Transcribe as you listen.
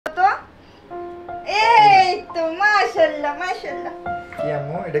তো মাশাআল্লাহ মাশাআল্লাহ। কি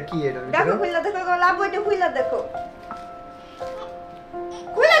আম্মু এটা কি এটা দেখো খুলে দেখো লাভ ওইটা খুলে দেখো।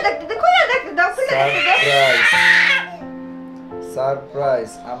 খুলে দেখতে খুলে দেখতে দাও খুলে দেখতে দাও।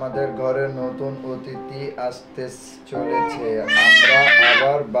 সারপ্রাইজ আমাদের ঘরে নতুন অতিথি আসতে চলেছে আমরা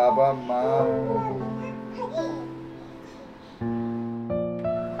আবার বাবা মা হব।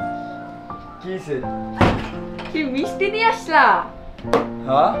 কিসে কি মিষ্টি নিয়ে আসলা?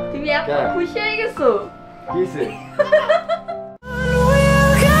 হ্যাঁ তুমি এত খুশি হয়ে গেছো? কিসে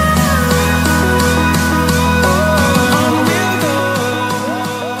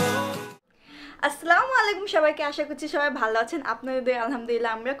আসসালামু আলাইকুম সবাইকে, আশা করছি সবাই ভালো আছেন। আপনাদের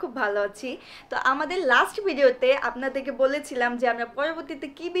আলহামদুলিল্লাহ আমরা খুব ভালো আছি। তো আমাদের লাস্ট ভিডিওতে আপনাদেরকে বলেছিলাম যে আমরা পরবর্তীতে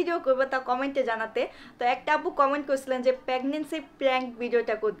কি ভিডিও করবো তা কমেন্টে জানাতে। তো একটা আপু কমেন্ট করেছিলেন যে প্রেগনেন্সি প্র্যাঙ্ক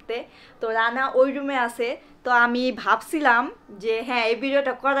ভিডিওটা করতে। তো রানা ওই রুমে আছে, তো আমি ভাবছিলাম যে হ্যাঁ এই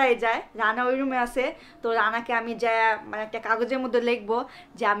ভিডিওটা করাই যায়। রানা ওই রুমে আছে, তো রানাকে আমি যা মানে একটা কাগজের মধ্যে লিখবো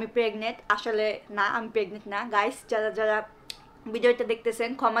যে আমি প্রেগনেন্ট। আসলে না, আমি প্রেগনেন্ট না। গাইস যারা যারা ভিডিওটা দেখতেছেন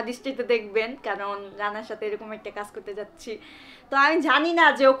ক্ষমা দৃষ্টিতে দেখবেন, কারণ রানার সাথে এরকম একটা কাজ করতে যাচ্ছি। তো আমি জানি না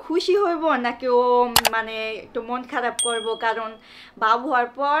যে ও খুশি হইব নাকি ও মানে একটু মন খারাপ করব, কারণ বাবু হওয়ার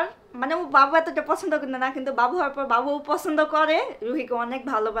পর মানে ও বাবু এতটা পছন্দ করে না, কিন্তু বাবু হওয়ার পর বাবু পছন্দ করে, রুহিকে অনেক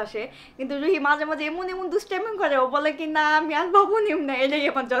ভালোবাসে। কিন্তু রুহি মাঝে মাঝে এমন এমন দুষ্টামি করে, ও বলে কি না আমি আর বাবু নিম না, এটাই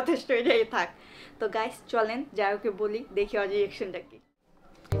আমার যথেষ্ট, এটাই থাক। তো গাইস চলেন যাই ওকে বলি, দেখি ওর রিয়েকশনটা কি।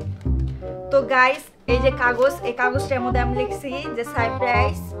 তো গাইস এই যে কাগজ, এই কাগজটার মধ্যে আমি লিখছি যে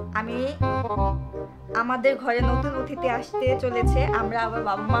সারপ্রাইজ আমি আমাদের ঘরে নতুন অতিথি আসতে চলেছে আমরা আবার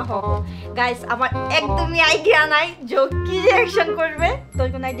বাবা মা হব। গাইস আমার একদমই আইডিয়া নাই যে কি রিঅ্যাকশন করবে। তোর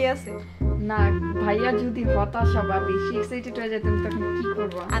কোন আইডিয়া আছে? না, ভাইয়া যদি হতাশা বা বেশি এক্সাইটেড হয়ে যায় তুমি তখন কি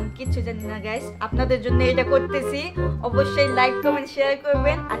করবে? আমি কিছু জানি না গাইস, আপনাদের জন্য এটা করতেছি। অবশ্যই লাইক কমেন্ট শেয়ার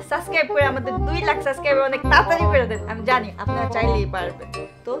করবেন আর সাবস্ক্রাইব করে আমাদের 2 লাখ সাবস্ক্রাইবার অনেক তাড়াতাড়ি করে দেন। আমি জানি আপনারা চাইলেই পারবেন।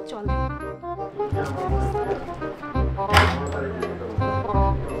 তো চলেন।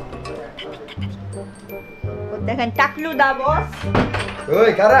 দেখেন টাকলু দা বস।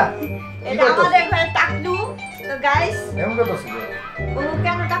 ওই কারা এটা আমাদের ঘরে টাকলু। তো গাইস এমন কথা ছিল ও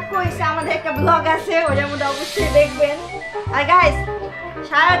কেন টাকলু হইছে, আমাদের একটা ব্লগ আছে ওটার মধ্যে অবশ্যই দেখবেন। আর গাইস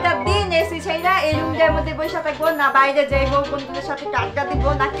সারাটা দিন এসি ছাইরা এই রুমটার মধ্যে বসে থাকবো না, বাইরে যাইবো, বন্ধুদের সাথে আড্ডা দিব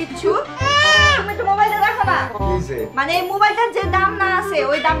না, কিচ্ছু। তুমি তো মোবাইলটা দেখো না, মানে এই মোবাইলটার যে দাম না আছে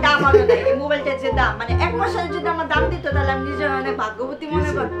ওই দামটা আমারও নাই। এই মোবাইলটার যে দাম মানে 1 মাসের যদি আমার দাম দিত তাহলে আমি নিজের অনেক ভাগ্যবতী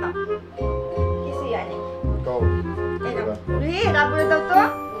মনে করতাম। কিছুই আনি রে রাবুরে দাও তো।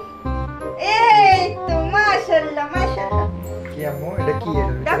 এই তো মাশাআল্লাহ মাশাআল্লাহ। কি আম্মু এটা কি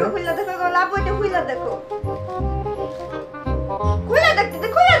এটা দেখো খুলে দেখো লাভ ওইটা খুলে দেখো। খুলে দেখতে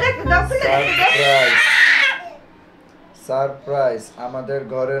খুলে দেখতে দাও খুলে দেখতে দাও। সারপ্রাইজ আমাদের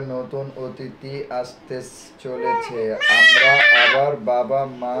ঘরে নতুন অতিথি আসতে চলেছে আমরা আবার বাবা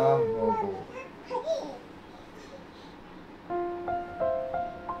মা হব।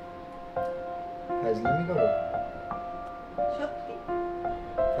 ফাইজলামি করো? সত্যি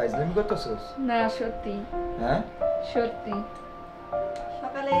ফাইজলামি করতেছস? না সত্যি। হ্যাঁ সত্যি।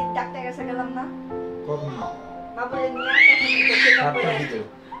 সকালে ডাক্তার কাছে গেলাম না, কখন? বাবুরে নিয়ে সাতটার দিকে।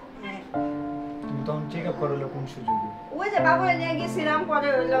 তুমি তখন চেক আপ করলে কোন সুযোগে? ওই যে বাবুরে নিয়ে গেছিলাম, পরে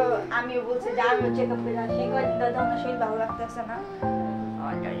হলো আমি বলছি যে আমি চেক আপ করে আসি, কয়েকদিন ধরে আমার শরীর ভালো লাগতেছে না।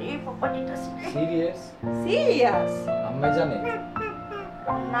 সিরিয়াস? সিরিয়াস? আম্মা জানে?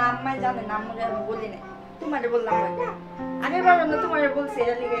 না আম্মাই জানে না, আম্মুরে আমি বলি নাই, তোমারে বললাম আগে। আগেবার না তোমারে বলছি,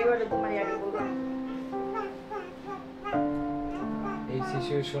 এটা লিখে এবারে তোমারই আগে বললাম। এই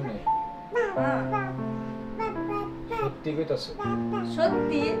সিচুয়েশনে হ্যাঁ সত্যি কইতাছো?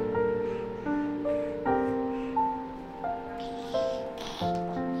 সত্যি।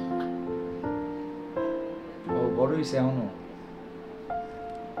 ও বড় হইছে এখনো?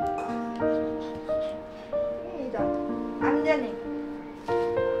 আমি জানি।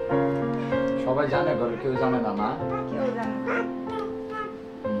 সবাই জানে, ঘরে কেউ জানে না? না কেউ জানে না।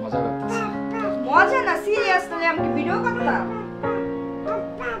 মজা করতেছি। মজা না, সিরিয়াস। তাহলে আমি ভিডিও করতাম।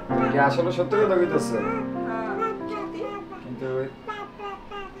 কি আসলে সত্যি কথা কইতাছো? হ্যাঁ সত্যি। কিন্তু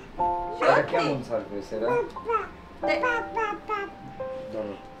এটা কেমন সারপ্রাইজ এটা?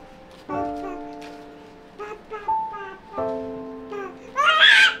 ধরো।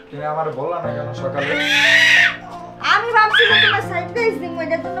 তুমি আমার বললা না কেন সকালে? আমি ভাবছি যে তোমার সারপ্রাইজ দিব,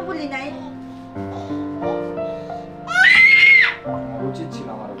 এটার জন্য বলি নাই। উচিত ছিল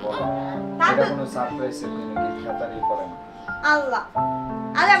আমার বলা। এটা কোনো সারপ্রাইজ এর কোনো গিফট খাতারই করে না। আল্লাহ,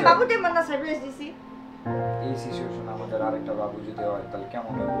 আরে আমি বাবুকে মনে সারপ্রাইজ দিছি। এই সিচুয়েশন আমাদের আরেকটা বাবু যদি হয় তাহলে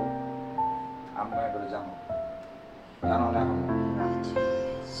কেমন হবে? আমরা এবারে জানো জানো না এখন?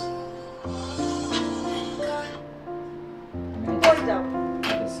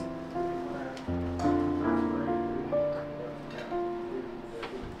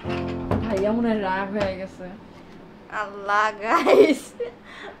 হয় রাগ হয়ে গেছে। আল্লাহ গাইস,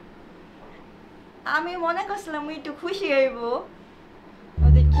 আমি মনে করছিলাম একটু খুশি হইব,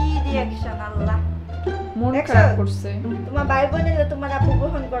 ওদের কি রিয়াকশন আল্লাহ। মন দেখছো? খারাপ করছে। তোমার ভাই বোনেরা তোমার আপু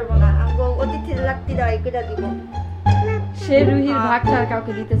গ্রহণ করবো না, আমগো অতিথির লাগতি দেওয়া করে দিব। সে রুহির ভাগটা আর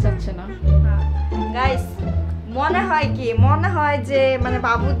কাউকে দিতে চাচ্ছে না। গাইস মনে হয় কি, মনে হয় যে মানে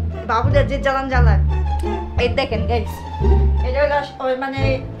বাবুদের যে জ্বালান জ্বালায়, এই দেখেন গাইস, এটা হলো ওই মানে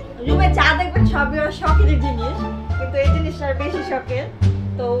রুমে যা দেখবেন সবই ওর শখের জিনিস, কিন্তু এই জিনিসটা বেশি শখের।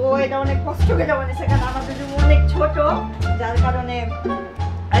 তো ও এটা অনেক কষ্ট করে বানিয়েছে, কারণ আমাদের রুম অনেক ছোট, যার কারণে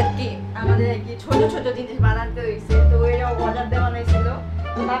আর কি আমাদের আর কি ছোট ছোট জিনিস বানাতে হয়েছে। তো এরা অর্ডার দেওয়া হয়েছিল।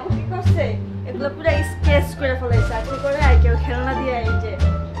 তো বাবু কি করছে, এগুলো পুরো স্কেচ করে ফেলেছে, আর কি করে আর কেউ খেলনা দিয়ে এই যে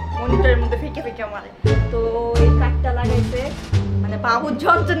মনিটরের মধ্যে ফেঁকে ফেঁকে মারে। তো এই কাঠটা লাগাইছে, মানে বাবুর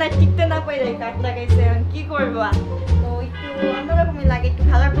যন্ত্রণায় টিকতে না পারে এই কাঠ লাগাইছে। এখন কি করবো আর, তো একটু অন্যরকমই লাগে, একটু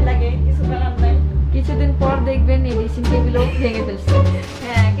খারাপই লাগে, কিছু করার নাই। কিছুদিন পর দেখবেন এই ড্রেসিং টেবিলও ভেঙে ফেলছে।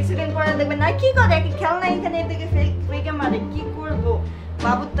 হ্যাঁ, কিছুদিন পরে দেখবেন না কি করে, কি খেলনা এখানে এদিকে ফেঁকে মারে, কি করবো।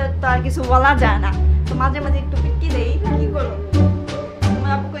 বাবুর তো আর কিছু বলা যায় না, তো মাঝে মাঝে একটু পিটকি দেই, কি করবো।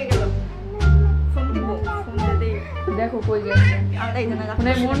 তোমার আপু কই গেল, ফোন দিব, ফোন দিয়ে দেই। দেখো কই গেছে, আল্লাহ জানে,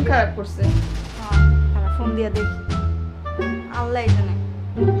 মানে মন খারাপ করছে। হ্যাঁ, ফোন দিয়ে দেখি, আল্লাহ জানে।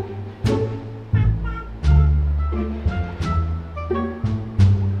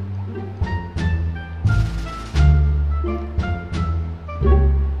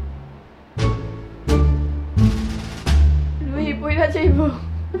 রুহি পয়রা যাইবো।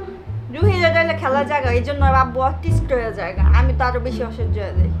 রুহির এটা খেলার জায়গা, এই জন্য ওর আব্বু অটিস্ট হয়ে জায়গা, আমি তো আরো বেশি অসহ্য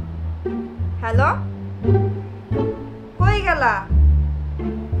হয়ে যাই। হ্যালো, কই গেলা?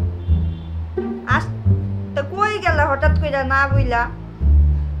 আস তো কই গেলা হঠাৎ কইরা না বুইলা?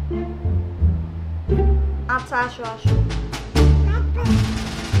 আচ্ছা আসো আসো।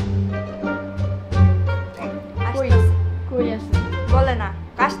 কই আসতেছে। কই আছে? বলে না,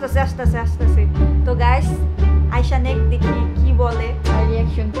 আসতেছে আসতেছে আসতেছে। তো গাইস আয়শা নেক দেখি কি বলে। আর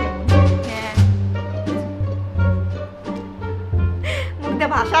রিঅ্যাকশন কেমন? হ্যাঁ, মুখে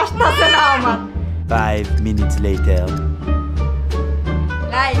ভাষা আসতেছে না আমার। 5 minutes later.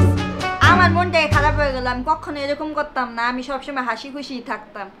 গাইস আমার মনটাই খারাপ হয়ে গেল, আমি কখনো এরকম করতাম না, আমি সবসময় হাসি খুশি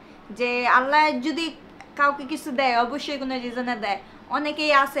থাকতাম। যে আল্লাহ যদি কাউকে কিছু দেয় অবশ্যই কোনো রিজনে দেয়।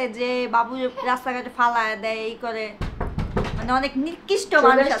 অনেকেই আছে যে বাবু রাস্তাঘাটে ফালায় দেয়, এই করে, মানে অনেক নিকৃষ্ট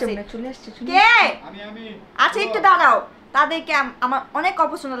মানুষ আছে। চলে আসছে। কে? আচ্ছা একটু দাঁড়াও, তাদেরকে আমার অনেক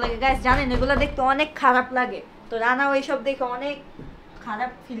অপছন্দ লাগে গাইস, জানেন এগুলো দেখতে অনেক খারাপ লাগে। তো রানা ওইসব দেখে অনেক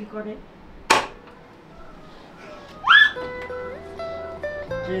খারাপ ফিল করে।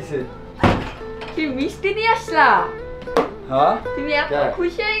 কিছে? কি মিষ্টি নিয়ে আসলা? হ্যাঁ, তুমি এত কে?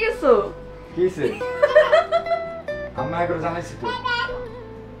 খুশি হয়ে গেছো? কিছে? আম্মা একবার জানাইছি তো,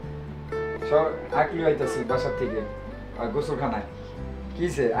 সব আকলি হইতাছি বাসার থেকে আর গোসলখানায়।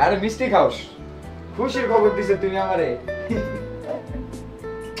 কিছে? আরে মিষ্টি খাওস, খুশির খবর দিছে তুমি আমারে।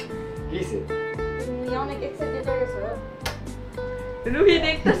 কিছে? তুমি অনেক এক্সাইটেড হয়ে গেছো। রুহি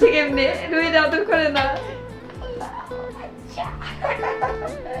দেখতেছে কেমনে? রুহি দাও তো করে না।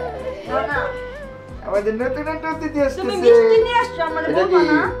 রানা আমাদের নতুন একটা অতিথি তুমি আসতেছে। মিষ্টি নিয়ে আসছো, আমাদের এটা বলবো কি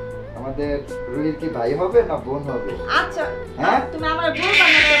না? আমাদের রুহির কি ভাই হবে না বোন হবে? আচ্ছা হ্যাঁ? তুমি আমার বলবা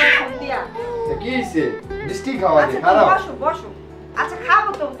না তো ফোন দিয়া। তা কি হইছে? মিষ্টি খাওয়া আচ্ছা দে, তুমি খারাপ। বসো বসো। আচ্ছা খাবো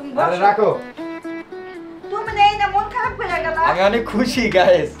তো, তুমি আরে বসো। রাখো। তুমি নেই না মন খারাপ করে গেলা? আমি অনেক খুশি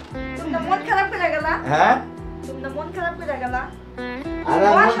গাইস। তুমি না মন খারাপ করে গেলা? হ্যাঁ? তুমি না মন খারাপ করে গেলা? আরে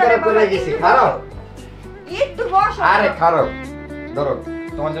মন খারাপ করে গেছি, খারাপ। একটু বসো। আরে খারাপ। ধরো,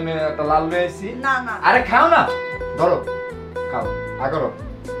 তোমার জন্য একটা লাল লয়ে এসেছি। না না। আরে খাও না। ধরো, খাও। আগরো।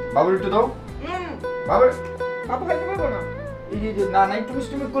 বাবুর একটু দাও। বাবু, বাবু খাইতে পারবো না। এই যে না না একটু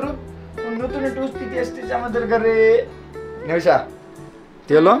মিষ্টি করো। নতুন একটু অতিথি আসতেছে আমাদের ঘরে। নেশা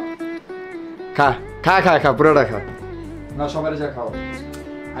কি হলো? খা খা খা খা, পুরোটা খা। না সবাই যা খাও,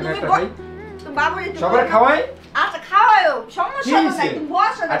 আমি একটা খাই। তুমি বাবুর একটু সবাই খাওয়াই। আচ্ছা খাওয়াও, সমস্যা কি নাই, তুমি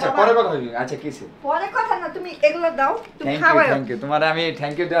বসো না আচ্ছা বাবা। পরে কথা হইবে। আচ্ছা কিছে? পরে কথা না, তুমি এগুলো দাও, তুমি থ্যাংক খাওয়াও। ইউ তোমার আমি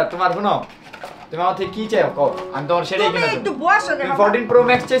থ্যাংক ইউ দেওয়া। তোমার শুনো, তুমি আমার থেকে কি চাও কও, আমি তোমার সেটাই তুমি কিনা একটু দেবো। বসো রে তুমি বাবা। 14 প্রো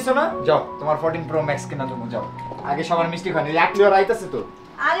ম্যাক্স চাইছো না? যাও তোমার 14 প্রো ম্যাক্স কিনা তুমি যাও। আগে সবার মিষ্টি খান, এক লিও রাইতাছে তো।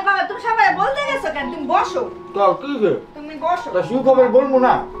 আরে বাবা তুমি সবাই বলতে গেছো কেন, তুমি বসো। কও কি রে? তুমি বসো। তা সু খবর বলবো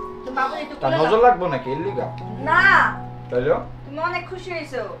না? তুমি বাবুর একটু তা কোলে নজর দাও। লাগবো নাকি এর লিগা? না, তাইলো? তুমি অনেক খুশি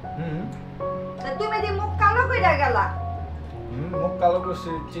হইছো। হুম তা তুমি যে মুখ কালো কইরা গেলা। মুখ কালো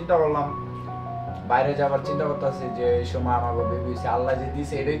করছি, চিন্তা করলাম বাইরে যাবার চিন্তা করতেছি যে এই সময় আমাকে বেবি হইছে, আল্লাহ যে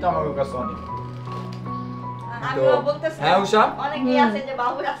দিছে এটাই তো আমার কাছে অনেক। আমিও বলতেছি হ্যাঁ উষা অনেকেই আছে যে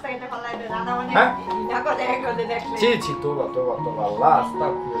বাবু রাস্তাঘাটে ফলাই দেয় রানা অনেক হ্যাঁ? ইয়া করে দেখলে ছি ছি তোবা আল্লাহ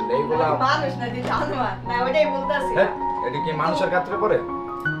আস্তাগফিরুল্লাহ এইগুলা মানুষ না যে জানোয়ার না ওইটাই বলতেছি হ্যাঁ এটা কি মানুষের ক্ষেত্রে পড়ে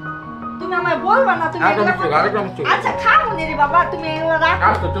তুমি আমায় বলবা না তুমি এগুলা করতে- আরেকটা মিষ্টি। আচ্ছা খাও নি রে বাবা তুমি এগুলা রাখো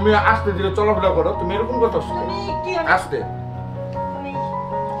আস্তে তুমি আস্তে ধীরে চলাফেরা করো তুমি এরকম করতেছো তুমি কি অনেক আস্তে তুমি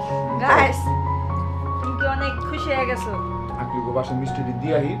গাইস তুমি কি অনেক খুশি হয়ে গেছো আপনি গো বাসা মিষ্টি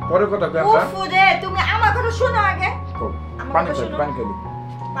দিয়ে আহি পরে কথা কই আমরা উফ রে তুমি আমার কথা শোনো আগে আমার পানি কথা খাই শোনো। পানি খাই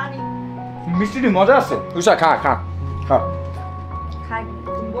পানি মিষ্টিটি মজা আছে উষা খা খা খা খাই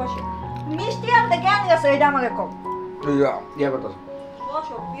তুমি বসো মিষ্টি আনতে কেন গেছো এটা আমাকে কম ইয়া করতেছ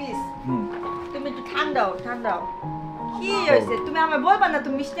বসো প্লিজ হুম তুমি একটু ঠান্ডাও কি হয়েছে তুমি আমায় বলবা না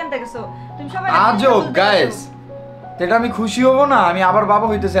তুমি মিষ্টি আনতে গেছো তুমি সবাই আজব গাইস এটা আমি খুশি হব না আমি আবার বাবা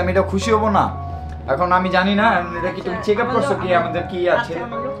হইতেছি আমি এটা খুশি হব না এখন আমি জানি না এটা কি তুমি চেক আপ করছো কি আমাদের কি আছে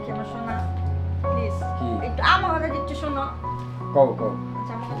আমার লক্ষ্মী আমার সোনা প্লিজ কি? একটু আমার কথা একটু শোনো কও কও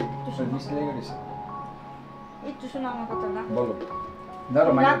আচ্ছা আমার কথা একটু শোনো মিষ্টি লেগে গেছে একটু শোনো আমার কথা না বলো দাঁড়ো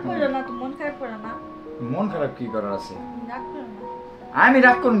রাগ মাইক করো না তুমি মন খারাপ করো না মন খারাপ কি করার আছে রাগ করো না আমি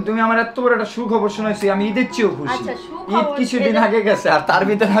রাগ করুন তুমি আমার এত বড় একটা সুখবর শোনাইছি আমি ঈদের চেয়েও খুশি আচ্ছা, সুখবর, ঈদ কিছুদিন এটা- আগে গেছে আর তার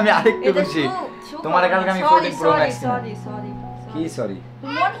ভিতরে আমি আরেকটু এটা খুশি সুখ তোমার কালকে আমি 14 প্রো ম্যাক্স সরি কি সরি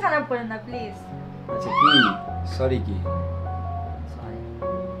তুমি মন খারাপ করো না প্লিজ আচ্ছা কি সরি কি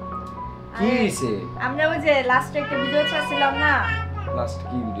কি হইছে আমরা ওই যে লাস্টে একটা ভিডিও ছাড়ছিলাম না লাস্ট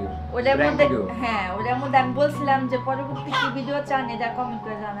কি ভিডিও ওটার প্র্যাঙ্ক মধ্যে ভিডিও হ্যাঁ ওটার মধ্যে আমি বলছিলাম যে পরবর্তী কি ভিডিও চান এটা কমেন্ট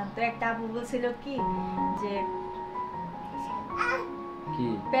করে জানান তো একটা আপু বলছিল কি যে কি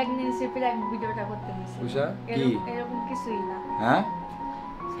প্রেগন্যান্সি প্র্যাঙ্ক ভিডিওটা করতে দিছি উষা কি এরকম কিছুই না হ্যাঁ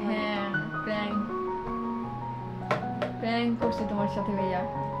হ্যাঁ প্র্যাঙ্ক করছি তোমার সাথে ভাইয়া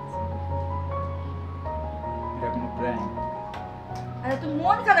এটা কোনো প্র্যাঙ্ক আরে তুমি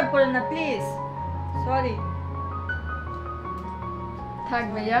মন খারাপ করো না প্লিজ সরি থাক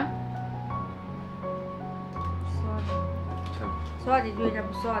ভাইয়া সরি জুইরা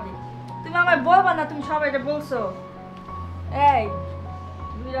সরি তুমি আমায় বলবা না তুমি সবাই এটা বলছো এই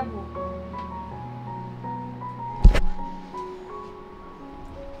জুইরা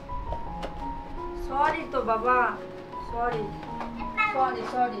সরি তো বাবা সরি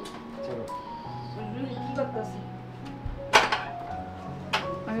সরি চলো কি করতেছি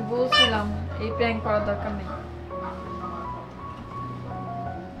আমি বলছিলাম এই প্র্যাঙ্ক করার দরকার নেই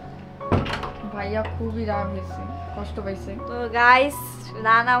ভাইয়া খুবই রাগ হয়েছে কষ্ট পাইছে তো গাইস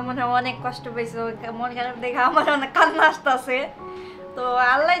রানা মনে হয় অনেক কষ্ট পেয়েছে ওর মন খারাপ দেখে আমার অনেক কান্না আসতেছে তো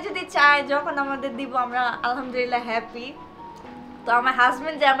আল্লাহ যদি চায় যখন আমাদের দিব আমরা আলহামদুলিল্লাহ হ্যাপি তো আমার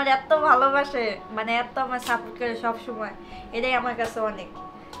হাজবেন্ড যে আমার এত ভালোবাসে মানে এত আমার সাপোর্ট করে সব সময় এটাই আমার কাছে অনেক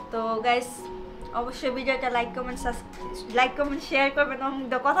তো গাইস অবশ্যই ভিডিওটা লাইক কমেন্ট শেয়ার করবেন আমার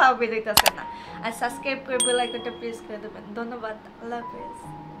তো কথা বেরোইতেছে না আর সাবস্ক্রাইব করে বেল আইকনটা প্রেস করে দেবেন ধন্যবাদ আল্লাহ হাফেজ